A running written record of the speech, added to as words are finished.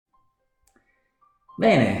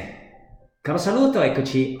Bene, caro saluto,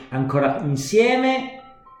 eccoci ancora insieme.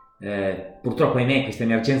 Purtroppo, ahimè, questa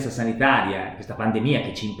emergenza sanitaria, questa pandemia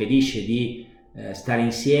che ci impedisce di stare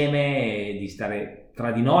insieme e di stare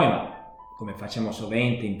tra di noi, ma come facciamo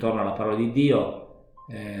sovente intorno alla parola di Dio,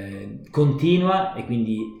 continua, e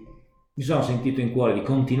quindi mi sono sentito in cuore di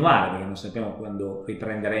continuare, perché non sappiamo quando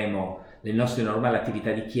riprenderemo le nostre normali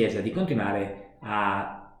attività di chiesa, di continuare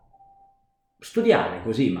a studiare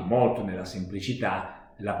così, ma molto nella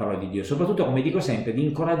semplicità, la parola di Dio. Soprattutto, come dico sempre, di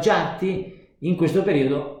incoraggiarti in questo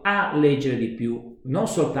periodo a leggere di più, non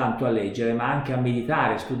soltanto a leggere, ma anche a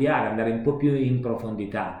meditare, a studiare, andare un po' più in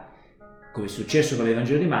profondità. Come è successo con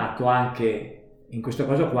l'Evangelo di Marco, anche in questo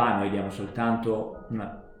caso qua noi diamo soltanto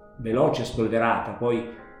una veloce spolverata, poi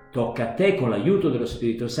tocca a te con l'aiuto dello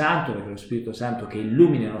Spirito Santo, perché è lo Spirito Santo che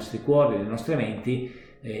illumina i nostri cuori, le nostre menti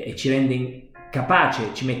e ci rende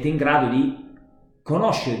capace, ci mette in grado di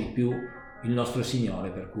conoscere di più il nostro Signore,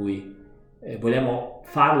 per cui vogliamo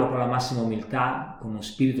farlo con la massima umiltà, con uno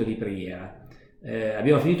spirito di preghiera.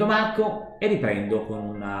 Abbiamo finito Marco e riprendo con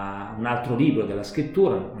un altro libro della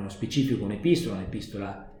scrittura, nello specifico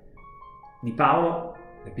un'epistola di Paolo,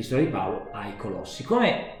 l'epistola di Paolo ai Colossi.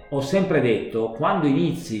 Come ho sempre detto, quando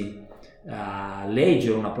inizi a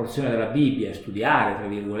leggere una porzione della Bibbia e studiare, tra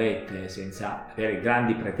virgolette, senza avere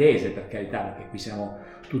grandi pretese, per carità, perché qui siamo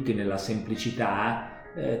tutti nella semplicità,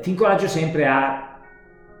 ti incoraggio sempre a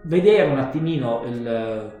vedere un attimino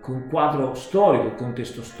il quadro storico, il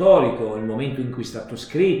contesto storico, il momento in cui è stato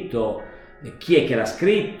scritto, chi è che l'ha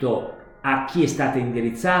scritto, a chi è stata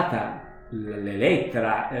indirizzata la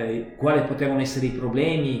lettera, quali potevano essere i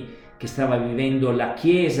problemi che stava vivendo la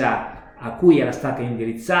Chiesa a cui era stata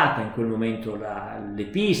indirizzata in quel momento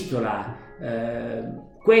l'epistola,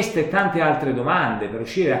 queste e tante altre domande, per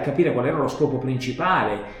riuscire a capire qual era lo scopo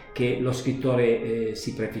principale che lo scrittore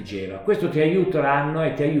si prefiggeva. Questo ti aiuteranno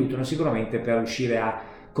e ti aiutano sicuramente per riuscire a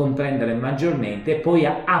comprendere maggiormente e poi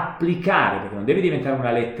a applicare, perché non deve diventare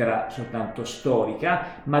una lettera soltanto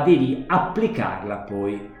storica, ma devi applicarla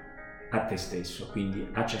poi a te stesso, quindi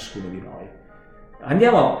a ciascuno di noi.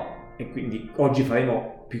 Andiamo, e quindi oggi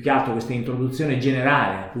faremo più che altro questa introduzione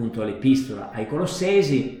generale appunto all'epistola ai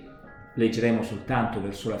Colossesi. Leggeremo soltanto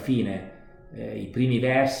verso la fine i primi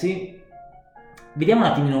versi. Vediamo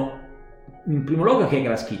un attimino in primo luogo che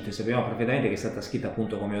era scritto, e sappiamo perfettamente che è stata scritta,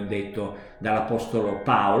 appunto, come ho detto, dall'apostolo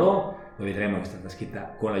Paolo. Poi vedremo che è stata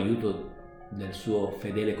scritta con l'aiuto del suo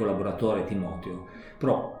fedele collaboratore Timoteo,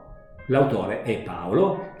 però l'autore è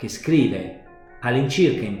Paolo, che scrive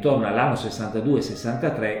all'incirca intorno all'anno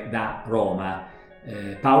 62-63 da Roma.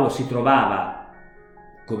 Paolo si trovava,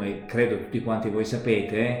 come credo tutti quanti voi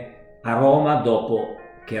sapete, a Roma dopo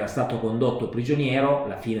che era stato condotto prigioniero,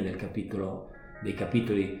 alla fine dei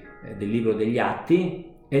capitoli del libro degli Atti,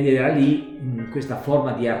 ed era lì in questa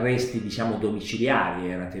forma di arresti, diciamo, domiciliari.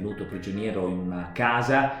 Era tenuto prigioniero in una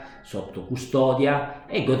casa sotto custodia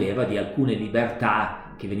e godeva di alcune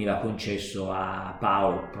libertà che veniva concesso a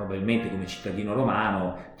Paolo, probabilmente come cittadino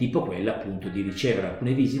romano, tipo quella appunto di ricevere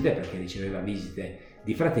alcune visite, perché riceveva visite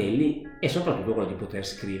di fratelli, e soprattutto quello di poter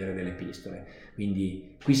scrivere delle epistole.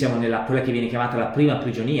 Quindi qui siamo nella quella che viene chiamata la prima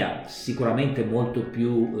prigionia, sicuramente molto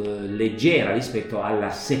più leggera rispetto alla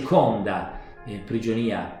seconda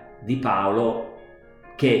prigionia di Paolo,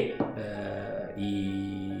 che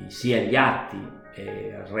sia gli Atti e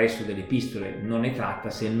il resto delle epistole non ne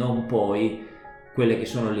tratta, se non poi quelle che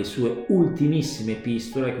sono le sue ultimissime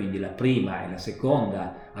epistole, quindi la prima e la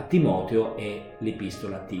seconda a Timoteo e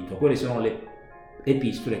l'epistola a Tito. Quelle sono le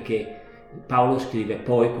epistole che Paolo scrive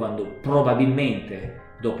poi, quando probabilmente,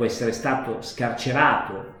 dopo essere stato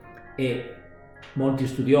scarcerato, e molti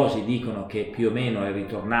studiosi dicono che più o meno è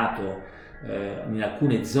ritornato in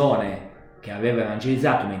alcune zone che aveva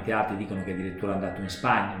evangelizzato, mentre altri dicono che addirittura è andato in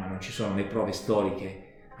Spagna, ma non ci sono né prove storiche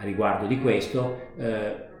a riguardo di questo.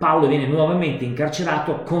 Paolo viene nuovamente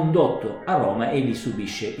incarcerato, condotto a Roma, e lì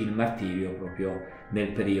subisce il martirio proprio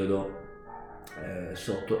nel periodo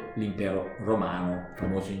sotto l'impero romano, il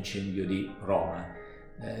famoso incendio di Roma.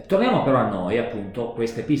 Torniamo però a noi. Appunto,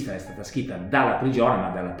 questa epistola è stata scritta dalla prigione, ma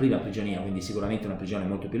dalla prima prigionia, quindi sicuramente una prigione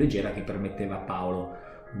molto più leggera, che permetteva a Paolo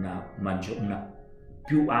una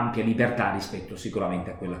più ampia libertà rispetto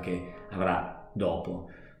sicuramente a quella che avrà dopo.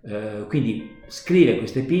 Quindi scrive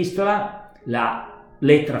questa epistola. La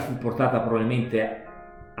lettera fu portata probabilmente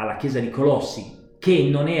alla chiesa di Colossi, che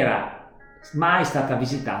non era mai stata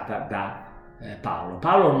visitata da Paolo.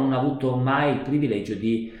 Paolo non ha avuto mai il privilegio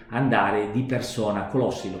di andare di persona a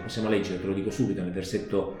Colossi. Lo possiamo leggere, te lo dico subito, nel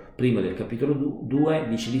versetto primo del capitolo 2,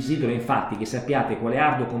 dice: desidero infatti che sappiate quale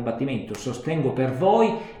arduo combattimento sostengo per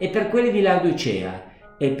voi e per quelli di Laodicea,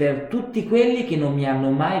 e per tutti quelli che non mi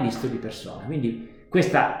hanno mai visto di persona. Quindi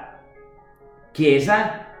questa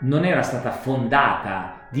chiesa non era stata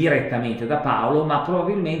fondata direttamente da Paolo, ma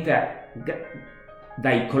probabilmente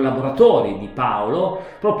dai collaboratori di Paolo,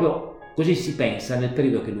 proprio così si pensa nel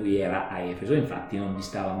periodo che lui era a Efeso. Infatti non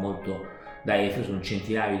distava molto da Efeso, un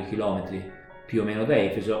centinaio di chilometri più o meno da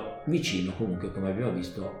Efeso, vicino comunque, come abbiamo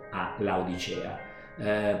visto, a Laodicea.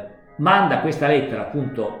 Manda questa lettera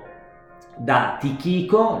appunto da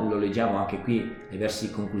Tichico, lo leggiamo anche qui nei versi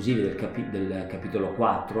conclusivi del capitolo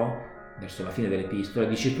 4, verso la fine dell'epistola.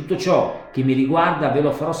 Dice: tutto ciò che mi riguarda ve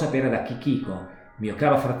lo farò sapere da Tichico, mio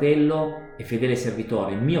caro fratello e fedele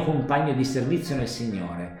servitore, mio compagno di servizio nel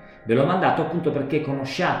Signore. Ve l'ho mandato appunto perché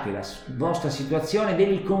conosciate la vostra situazione, ve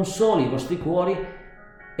li consoli i vostri cuori,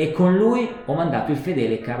 e con lui ho mandato il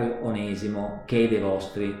fedele caro Onesimo, che è dei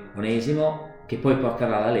vostri. Onesimo che poi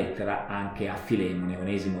porterà la lettera anche a Filemone.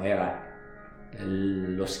 Onesimo era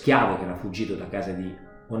lo schiavo che era fuggito da casa di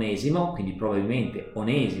Onesimo, quindi probabilmente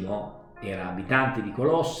Onesimo era abitante di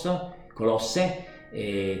Colosse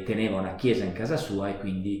e teneva una chiesa in casa sua, e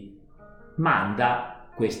quindi manda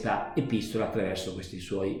questa epistola attraverso questi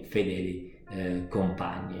suoi fedeli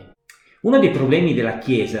compagni. Uno dei problemi della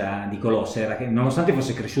chiesa di Colosse era che, nonostante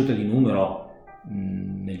fosse cresciuta di numero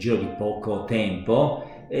nel giro di poco tempo,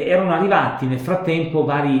 erano arrivati nel frattempo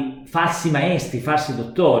vari falsi maestri, falsi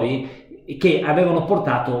dottori, che avevano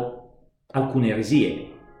portato alcune eresie.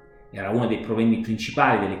 Era uno dei problemi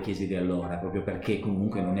principali delle chiese di allora, proprio perché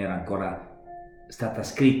comunque non era ancora stata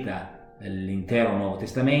scritta l'intero Nuovo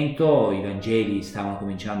Testamento, i Vangeli stavano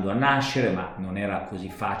cominciando a nascere, ma non era così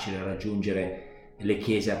facile raggiungere le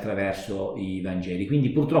chiese attraverso i Vangeli. Quindi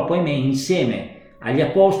purtroppo, ahimè, insieme agli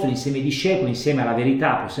apostoli, insieme ai discepoli, insieme alla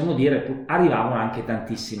verità, possiamo dire, arrivavano anche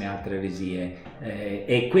tantissime altre eresie,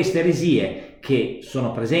 e queste eresie che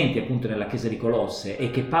sono presenti appunto nella chiesa di Colosse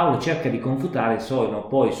e che Paolo cerca di confutare sono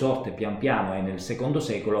poi sorte pian piano, e nel secondo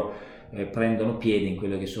secolo prendono piede in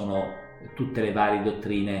quelle che sono tutte le varie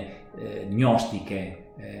dottrine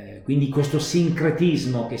gnostiche, quindi questo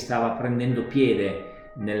sincretismo che stava prendendo piede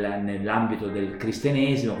nell'ambito del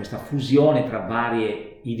cristianesimo, questa fusione tra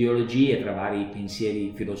varie ideologie, tra vari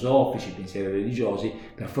pensieri filosofici, pensieri religiosi,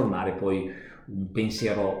 per formare poi un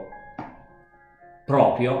pensiero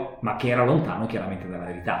proprio, ma che era lontano chiaramente dalla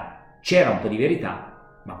verità. C'era un po' di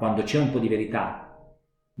verità, ma quando c'è un po' di verità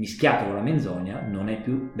mischiato con la menzogna non è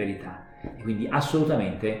più verità, e quindi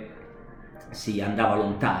assolutamente si andava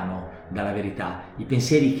lontano dalla verità. I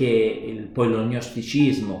pensieri che poi lo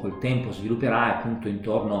gnosticismo col tempo svilupperà è appunto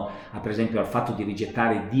intorno a, per esempio, al fatto di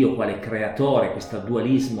rigettare Dio quale creatore, questo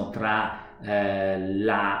dualismo tra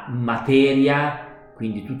la materia,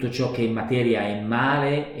 quindi tutto ciò che è materia è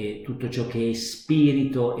male, e tutto ciò che è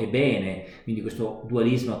spirito è bene, quindi questo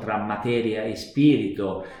dualismo tra materia e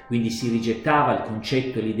spirito. Quindi si rigettava il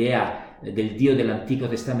concetto e l'idea del Dio dell'Antico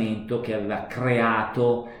Testamento che aveva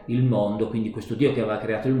creato il mondo. Quindi questo Dio che aveva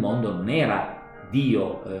creato il mondo non era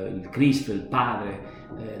Dio, il Cristo, il Padre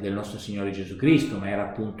del nostro Signore Gesù Cristo, ma era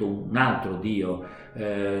appunto un altro Dio.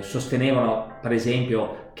 Sostenevano per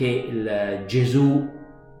esempio che il Gesù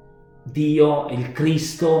Dio, il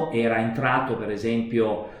Cristo, era entrato per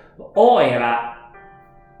esempio, o era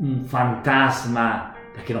un fantasma,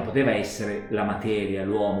 perché non poteva essere la materia,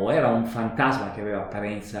 l'uomo, era un fantasma che aveva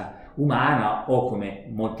apparenza umana, o come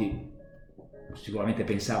molti sicuramente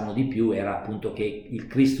pensavano di più, era appunto che il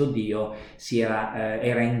Cristo Dio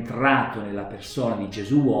era entrato nella persona di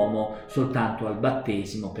Gesù uomo soltanto al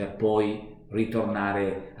battesimo, per poi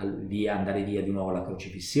ritornare andare via di nuovo alla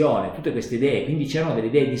crocifissione. Tutte queste idee, quindi c'erano delle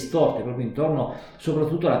idee distorte proprio intorno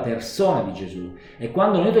soprattutto alla persona di Gesù. E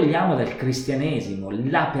quando noi togliamo dal cristianesimo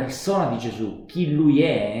la persona di Gesù, chi lui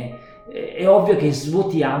è ovvio che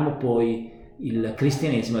svuotiamo poi il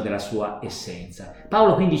cristianesimo della sua essenza.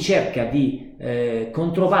 Paolo quindi cerca di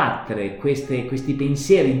controbattere questi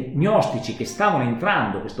pensieri gnostici che stavano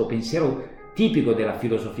entrando, questo pensiero tipico della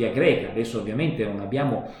filosofia greca. Adesso ovviamente non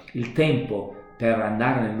abbiamo il tempo per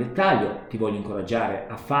andare nel dettaglio, ti voglio incoraggiare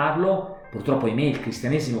a farlo. Purtroppo, ahimè, il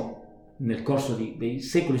cristianesimo nel corso dei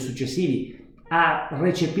secoli successivi ha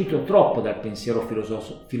recepito troppo dal pensiero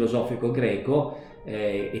filosofico greco,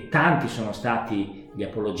 e tanti sono stati gli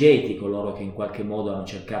apologeti, coloro che in qualche modo hanno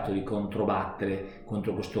cercato di controbattere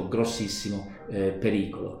contro questo grossissimo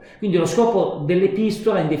pericolo. Quindi lo scopo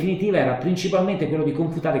dell'epistola in definitiva era principalmente quello di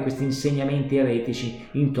confutare questi insegnamenti eretici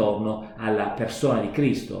intorno alla persona di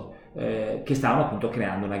Cristo, che stavano appunto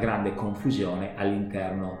creando una grande confusione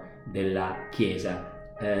all'interno della Chiesa.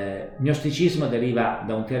 Gnosticismo deriva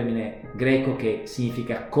da un termine greco che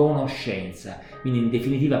significa conoscenza, quindi in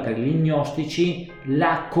definitiva per gli gnostici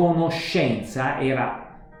la conoscenza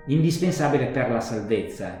era indispensabile per la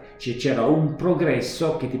salvezza, cioè c'era un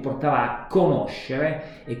progresso che ti portava a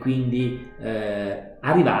conoscere e quindi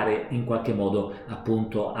arrivare in qualche modo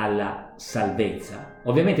appunto alla salvezza.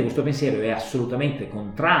 Ovviamente questo pensiero è assolutamente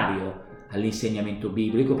contrario all'insegnamento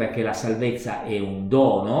biblico, perché la salvezza è un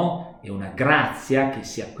dono, è una grazia che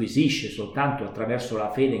si acquisisce soltanto attraverso la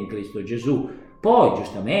fede in Cristo Gesù. Poi,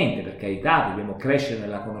 giustamente, per carità, dobbiamo crescere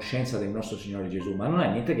nella conoscenza del nostro Signore Gesù, ma non ha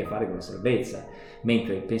niente a che fare con la salvezza,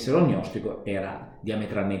 mentre il pensiero gnostico era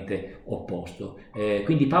diametralmente opposto.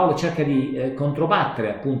 Quindi Paolo cerca di controbattere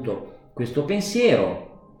appunto questo pensiero,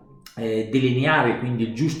 delineare quindi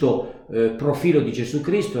il giusto profilo di Gesù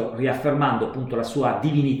Cristo, riaffermando appunto la sua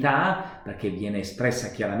divinità, perché viene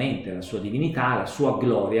espressa chiaramente la sua divinità, la sua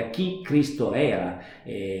gloria, chi Cristo era.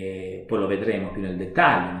 E poi lo vedremo più nel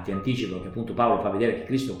dettaglio, ma ti anticipo che appunto Paolo fa vedere che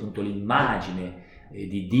Cristo è appunto l'immagine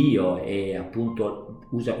di Dio, e appunto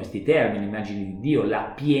usa questi termini, immagine di Dio,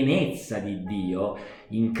 la pienezza di Dio.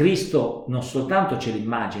 In Cristo non soltanto c'è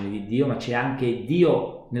l'immagine di Dio, ma c'è anche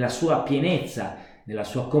Dio nella sua pienezza, nella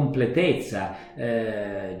sua completezza.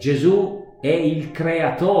 Gesù è il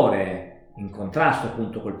creatore, in contrasto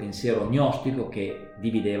appunto col pensiero gnostico che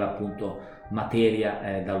divideva appunto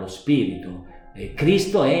materia dallo spirito.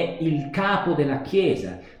 Cristo è il capo della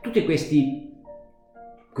Chiesa. Tutti questi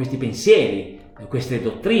pensieri, queste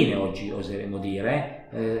dottrine, oggi oseremo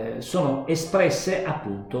dire, sono espresse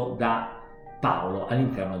appunto da Paolo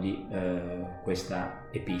all'interno di questa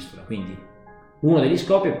epistola. Quindi uno degli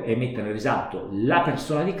scopi è mettere in risalto la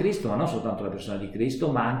persona di Cristo, ma non soltanto la persona di Cristo,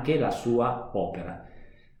 ma anche la sua opera.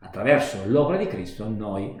 Attraverso l'opera di Cristo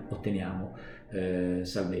noi otteniamo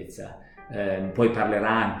salvezza. Poi parlerà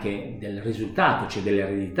anche del risultato, cioè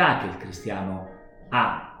dell'eredità che il cristiano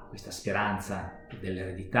ha, questa speranza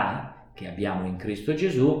dell'eredità che abbiamo in Cristo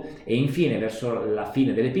Gesù. E infine, verso la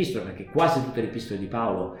fine dell'epistola, perché quasi tutte le epistole di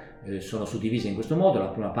Paolo sono suddivise in questo modo, la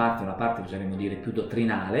prima parte è una parte, oseremmo dire, più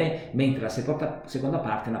dottrinale, mentre la seconda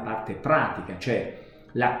parte è una parte pratica, cioè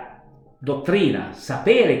la dottrina,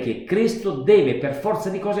 sapere che Cristo deve per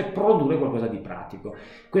forza di cose produrre qualcosa di pratico.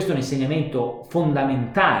 Questo è un insegnamento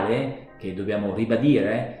fondamentale che dobbiamo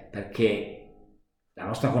ribadire, perché la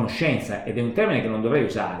nostra conoscenza, ed è un termine che non dovrei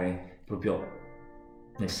usare proprio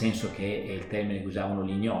nel senso che è il termine che usavano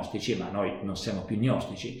gli gnostici, ma noi non siamo più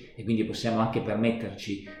gnostici e quindi possiamo anche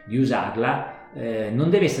permetterci di usarla, non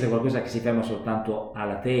deve essere qualcosa che si ferma soltanto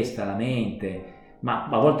alla testa, alla mente, ma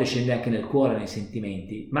a volte scende anche nel cuore, nei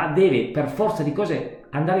sentimenti, ma deve per forza di cose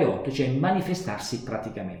andare oltre, cioè manifestarsi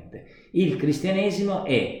praticamente. Il cristianesimo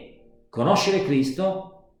è conoscere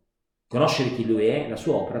Cristo, conoscere chi Lui è, la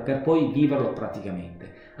sua opera, per poi viverlo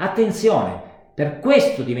praticamente. Attenzione! Per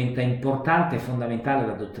questo diventa importante e fondamentale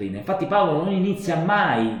la dottrina. Infatti Paolo non inizia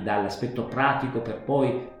mai dall'aspetto pratico per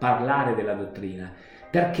poi parlare della dottrina,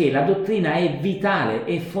 perché la dottrina è vitale,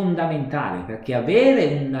 è fondamentale, perché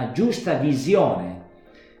avere una giusta visione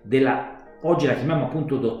oggi la chiamiamo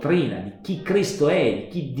appunto dottrina, di chi Cristo è, di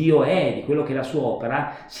chi Dio è, di quello che è la sua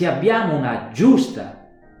opera, se abbiamo una giusta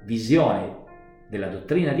visione della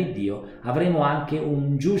dottrina di Dio, avremo anche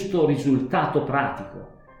un giusto risultato pratico.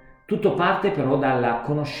 Tutto parte però dalla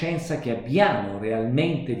conoscenza che abbiamo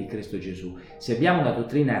realmente di Cristo Gesù. Se abbiamo una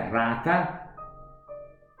dottrina errata,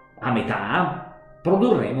 a metà,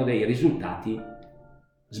 produrremo dei risultati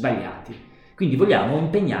sbagliati. Quindi vogliamo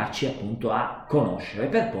impegnarci appunto a conoscere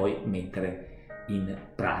per poi mettere in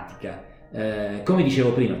pratica. Come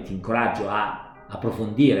dicevo prima, ti incoraggio a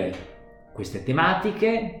approfondire queste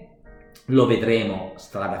tematiche, lo vedremo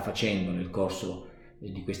strada facendo nel corso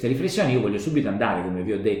di queste riflessioni. Io voglio subito andare, come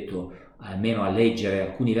vi ho detto, almeno a leggere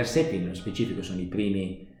alcuni versetti, nello specifico sono i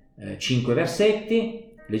primi 5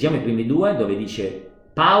 versetti. Leggiamo i primi 2, dove dice: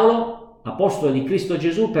 Paolo, apostolo di Cristo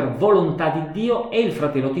Gesù per volontà di Dio, e il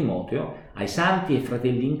fratello Timoteo, ai santi e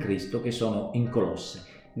fratelli in Cristo che sono in Colosse.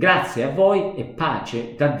 Grazie a voi e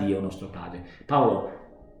pace da Dio nostro Padre. Paolo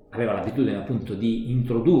aveva l'abitudine appunto di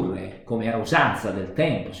introdurre, come era usanza del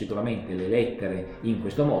tempo, sicuramente le lettere in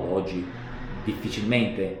questo modo. Oggi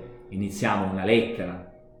difficilmente iniziamo una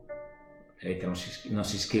lettera, le lettere non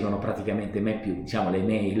si scrivono praticamente mai più, diciamo le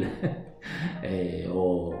mail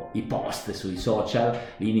o i post sui social,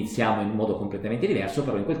 li iniziamo in un modo completamente diverso,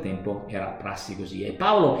 però in quel tempo era prassi così. E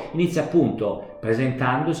Paolo inizia appunto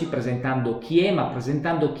presentando chi è, ma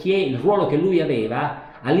presentando chi è, il ruolo che lui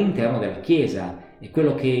aveva all'interno della Chiesa, e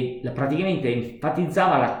quello che praticamente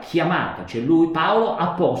enfatizzava la chiamata, cioè lui, Paolo,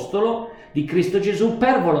 apostolo di Cristo Gesù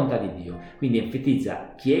per volontà di Dio. Quindi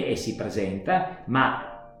enfatizza chi è e si presenta,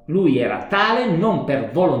 ma Lui era tale non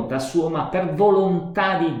per volontà sua, ma per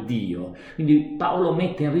volontà di Dio. Quindi Paolo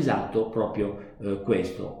mette in risalto proprio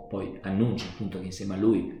questo. Poi annuncia appunto che insieme a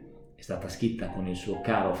lui è stata scritta con il suo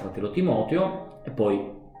caro fratello Timoteo, e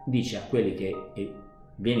poi dice a quelli che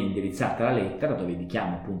viene indirizzata la lettera, dove li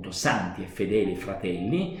chiama appunto santi e fedeli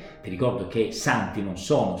fratelli. Ti ricordo che santi non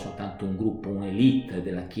sono soltanto un gruppo, un'elite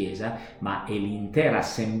della Chiesa, ma è l'intera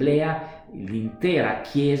assemblea, l'intera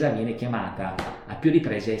Chiesa viene chiamata a più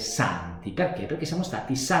riprese santi. Perché? Perché siamo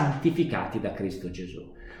stati santificati da Cristo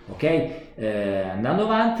Gesù. Ok? Andando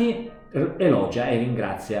avanti, elogia e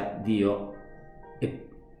ringrazia Dio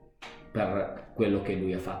per quello che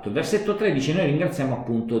lui ha fatto. Il versetto 13, noi ringraziamo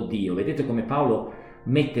appunto Dio. Vedete come Paolo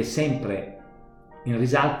mette sempre in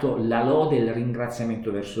risalto la lode e il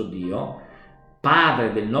ringraziamento verso Dio,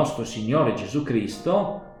 Padre del nostro Signore Gesù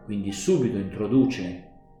Cristo. Quindi subito introduce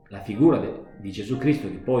la figura di Gesù Cristo,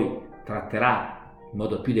 che poi tratterà in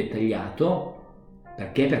modo più dettagliato.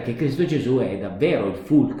 Perché? Perché Cristo Gesù è davvero il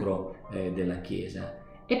fulcro della Chiesa.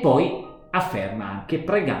 E poi afferma anche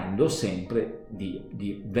pregando sempre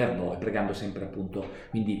di verboi, pregando sempre appunto,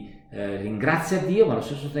 quindi ringrazia Dio, ma allo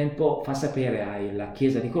stesso tempo fa sapere alla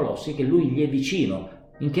Chiesa di Colossi che lui gli è vicino.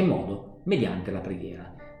 In che modo? Mediante la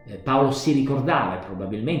preghiera. Paolo si ricordava e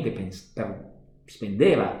probabilmente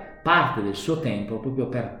spendeva parte del suo tempo proprio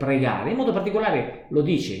per pregare. In modo particolare, lo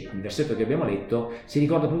dice il versetto che abbiamo letto, si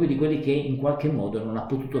ricorda proprio di quelli che in qualche modo non ha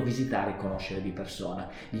potuto visitare e conoscere di persona.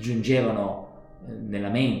 Gli giungevano nella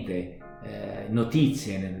mente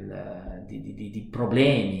notizie di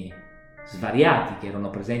problemi svariati che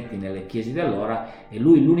erano presenti nelle chiese di allora, e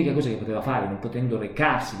lui l'unica cosa che poteva fare, non potendo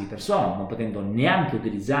recarsi di persona, non potendo neanche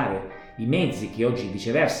utilizzare i mezzi che oggi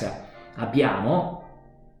viceversa abbiamo,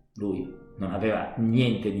 lui non aveva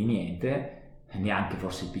niente di niente, neanche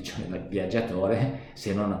forse il piccione viaggiatore,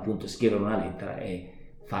 se non appunto scrivere una lettera e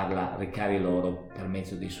farla recare loro per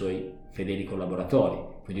mezzo dei suoi fedeli collaboratori.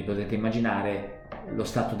 Quindi potete immaginare lo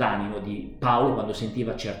stato d'animo di Paolo quando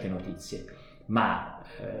sentiva certe notizie. Ma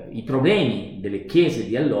i problemi delle chiese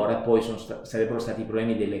di allora poi sarebbero stati i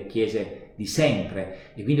problemi delle chiese di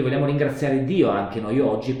sempre, e quindi vogliamo ringraziare Dio anche noi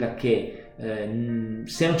oggi, perché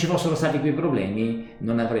se non ci fossero stati quei problemi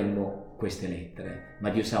non avremmo queste lettere. Ma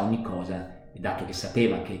Dio sa ogni cosa, e dato che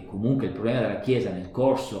sapeva che comunque il problema della Chiesa nel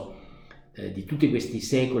corso di tutti questi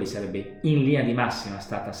secoli sarebbe in linea di massima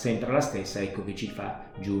stata sempre la stessa, ecco che ci fa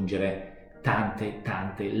giungere tante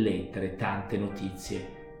lettere, tante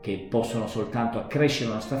notizie che possono soltanto accrescere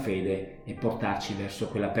la nostra fede e portarci verso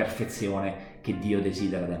quella perfezione che Dio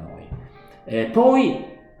desidera da noi. Poi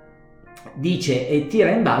dice e tira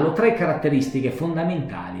in ballo 3 caratteristiche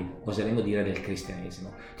fondamentali, oseremmo dire, del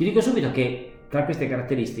cristianesimo. Ti dico subito che tra queste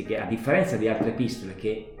caratteristiche, a differenza di altre epistole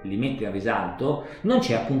che li mette in risalto, non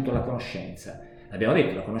c'è appunto la conoscenza. Abbiamo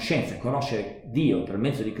detto, la conoscenza, conoscere Dio per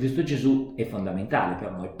mezzo di Cristo Gesù è fondamentale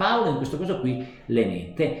per noi. Paolo in questo caso qui le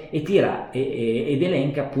mette e tira ed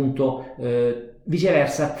elenca appunto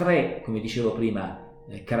viceversa 3, come dicevo prima,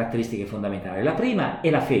 caratteristiche fondamentali. La prima è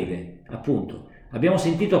la fede, appunto. Abbiamo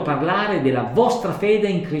sentito parlare della vostra fede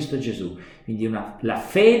in Cristo Gesù, quindi la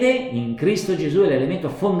fede in Cristo Gesù è l'elemento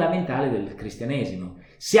fondamentale del cristianesimo.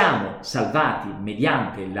 Siamo salvati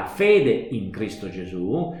mediante la fede in Cristo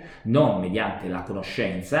Gesù, non mediante la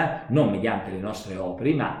conoscenza, non mediante le nostre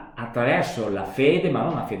opere, ma attraverso la fede, ma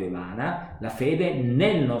non la fede vana, la fede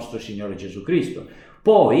nel nostro Signore Gesù Cristo.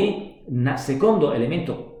 Poi, secondo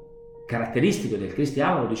elemento caratteristico del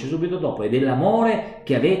cristiano, lo dice subito dopo, è dell'amore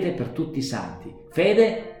che avete per tutti i santi.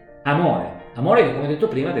 Fede, amore. Amore che, come detto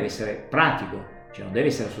prima, deve essere pratico, cioè non deve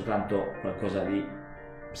essere soltanto qualcosa di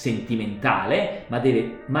sentimentale, ma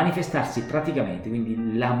deve manifestarsi praticamente,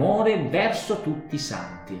 quindi l'amore verso tutti i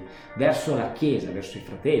santi, verso la Chiesa, verso i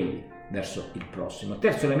fratelli, verso il prossimo.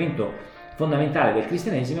 Terzo elemento fondamentale del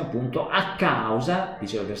cristianesimo, appunto, a causa,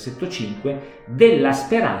 diceva il versetto 5, della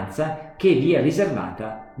speranza che vi è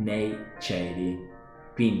riservata nei cieli.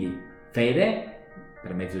 Quindi fede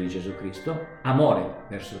per mezzo di Gesù Cristo, amore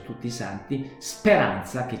verso tutti i santi,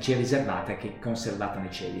 speranza che ci è riservata e che è conservata nei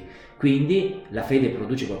cieli. Quindi la fede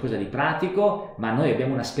produce qualcosa di pratico, ma noi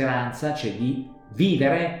abbiamo una speranza, cioè di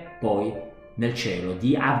vivere poi nel cielo,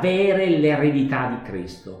 di avere l'eredità di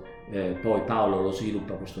Cristo. Poi Paolo lo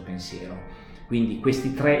sviluppa questo pensiero. Quindi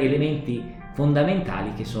questi 3 elementi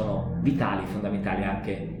fondamentali che sono vitali, fondamentali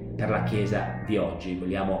anche per la Chiesa di oggi.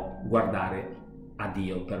 Vogliamo guardare a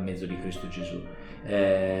Dio per mezzo di Cristo Gesù.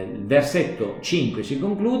 Il versetto 5 si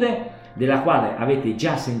conclude, della quale avete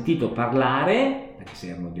già sentito parlare, perché se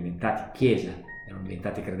erano diventati Chiesa, erano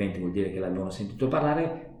diventati credenti, vuol dire che l'avevano sentito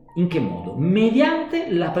parlare. In che modo?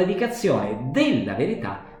 Mediante la predicazione della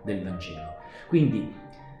verità del Vangelo. Quindi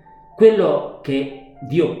quello che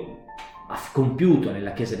Dio ha compiuto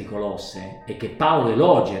nella chiesa di Colosse e che Paolo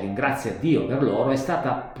elogia e ringrazia Dio per loro è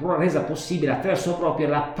stata resa possibile attraverso proprio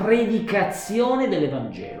la predicazione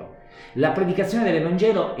dell'Evangelo. La predicazione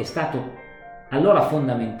dell'Evangelo è stato allora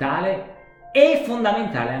fondamentale e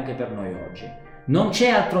fondamentale anche per noi oggi. Non c'è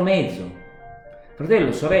altro mezzo,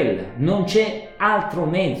 fratello, sorella, non c'è altro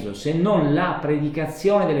mezzo se non la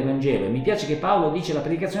predicazione dell'Evangelo. E mi piace che Paolo dice la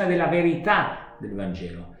predicazione della verità del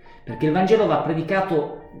Vangelo, perché il Vangelo va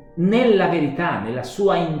predicato nella verità, nella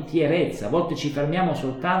sua intierezza. A volte ci fermiamo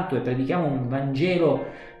soltanto e predichiamo un Vangelo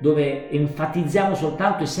dove enfatizziamo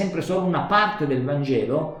soltanto e sempre solo una parte del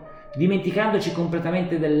Vangelo, dimenticandoci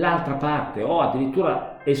completamente dell'altra parte o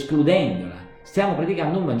addirittura escludendola. Stiamo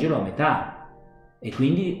predicando un Vangelo a metà e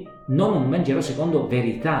quindi non un Vangelo secondo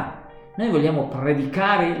verità. Noi vogliamo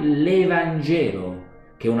predicare l'Evangelo,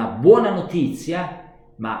 che è una buona notizia,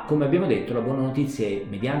 ma come abbiamo detto la buona notizia è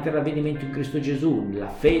mediante il ravvedimento in Cristo Gesù, la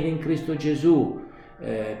fede in Cristo Gesù,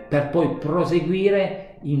 per poi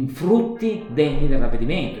proseguire in frutti degni del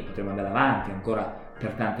ravvedimento, e potremo andare avanti ancora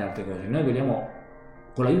per tante altre cose. Noi vogliamo,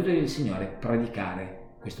 con l'aiuto del Signore, predicare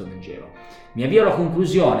questo Vangelo. Mi avvio alla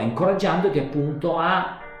conclusione incoraggiandoti appunto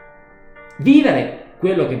a vivere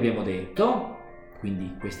quello che abbiamo detto,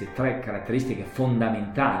 quindi queste 3 caratteristiche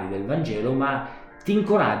fondamentali del Vangelo, ma ti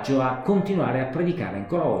incoraggio a continuare a predicare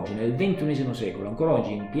ancora oggi, nel XXI secolo, ancora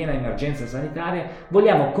oggi in piena emergenza sanitaria.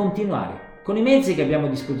 Vogliamo continuare con i mezzi che abbiamo a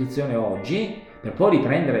disposizione oggi, per poi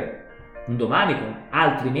riprendere un domani con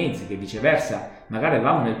altri mezzi che viceversa magari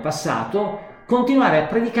avevamo nel passato, continuare a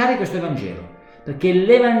predicare questo Evangelo, perché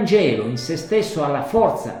l'Evangelo in se stesso ha la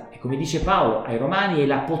forza, e come dice Paolo ai Romani, è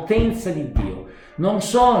la potenza di Dio. Non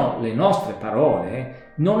sono le nostre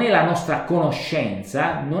parole, non è la nostra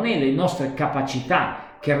conoscenza, non è le nostre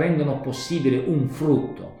capacità che rendono possibile un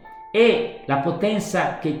frutto, è la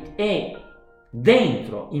potenza che è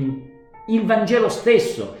dentro il Vangelo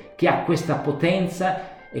stesso che ha questa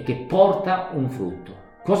potenza e che porta un frutto.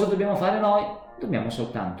 Cosa dobbiamo fare noi? Dobbiamo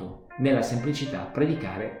soltanto, nella semplicità,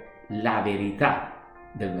 predicare la verità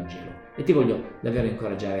del Vangelo. E ti voglio davvero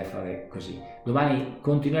incoraggiare a fare così. Domani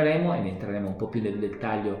continueremo e ne entreremo un po' più nel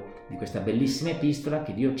dettaglio di questa bellissima epistola.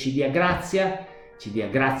 Che Dio ci dia grazia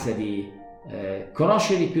di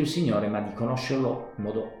conoscere di più il Signore, ma di conoscerlo in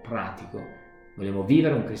modo pratico. Vogliamo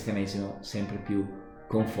vivere un cristianesimo sempre più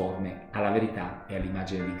conforme alla verità e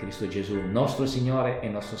all'immagine di Cristo Gesù, nostro Signore e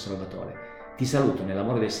nostro Salvatore. Ti saluto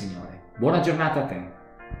nell'amore del Signore. Buona giornata a te.